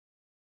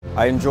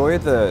I enjoy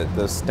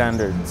the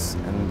standards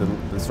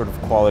and the sort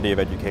of quality of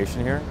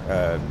education here,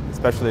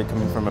 especially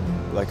coming from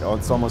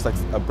it's almost like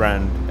a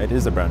brand. It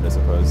is a brand, I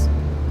suppose,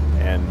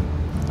 and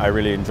I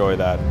really enjoy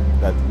that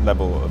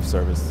level of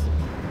service.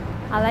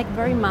 I like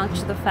very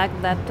much the fact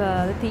that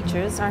the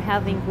teachers are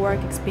having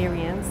work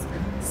experience.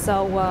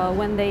 So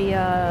when they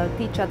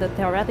teach the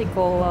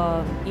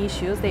theoretical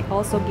issues, they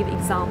also give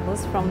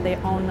examples from their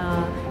own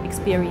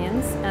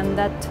experience, and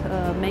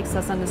that makes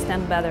us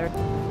understand better.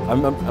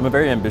 I'm a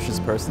very ambitious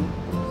person,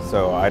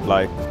 so I'd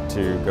like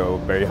to go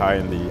very high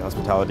in the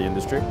hospitality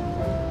industry.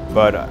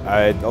 But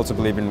I also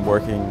believe in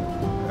working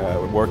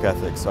with work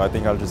ethic, so I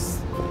think I'll just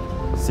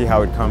see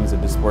how it comes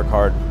and just work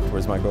hard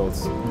towards my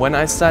goals. When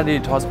I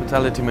studied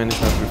hospitality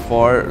management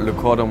before, Le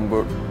Cordon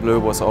Bleu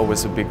was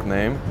always a big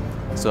name.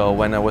 So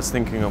when I was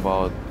thinking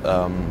about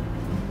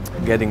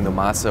getting the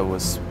master, I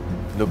was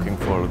looking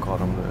for Le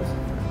Cordon Bleu.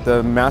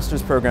 The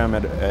master's program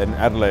in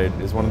Adelaide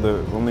is one of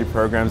the only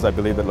programs I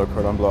believe that Le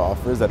Cordon Bleu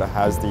offers that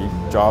has the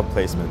job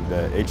placement,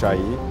 the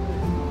HIE,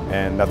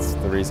 and that's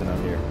the reason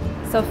I'm here.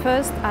 So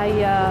first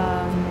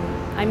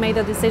I made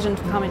a decision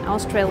to come in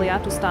Australia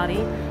to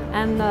study,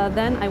 and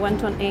then I went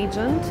to an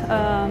agent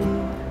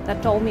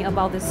that told me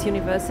about this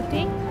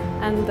university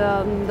and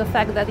the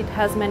fact that it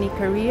has many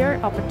career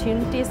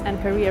opportunities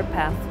and career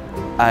paths.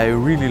 I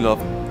really love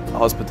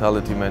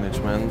hospitality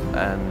management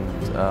and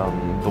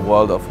the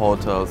world of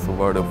hotels, the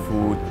world of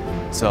food.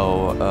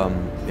 So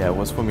yeah, it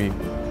was for me.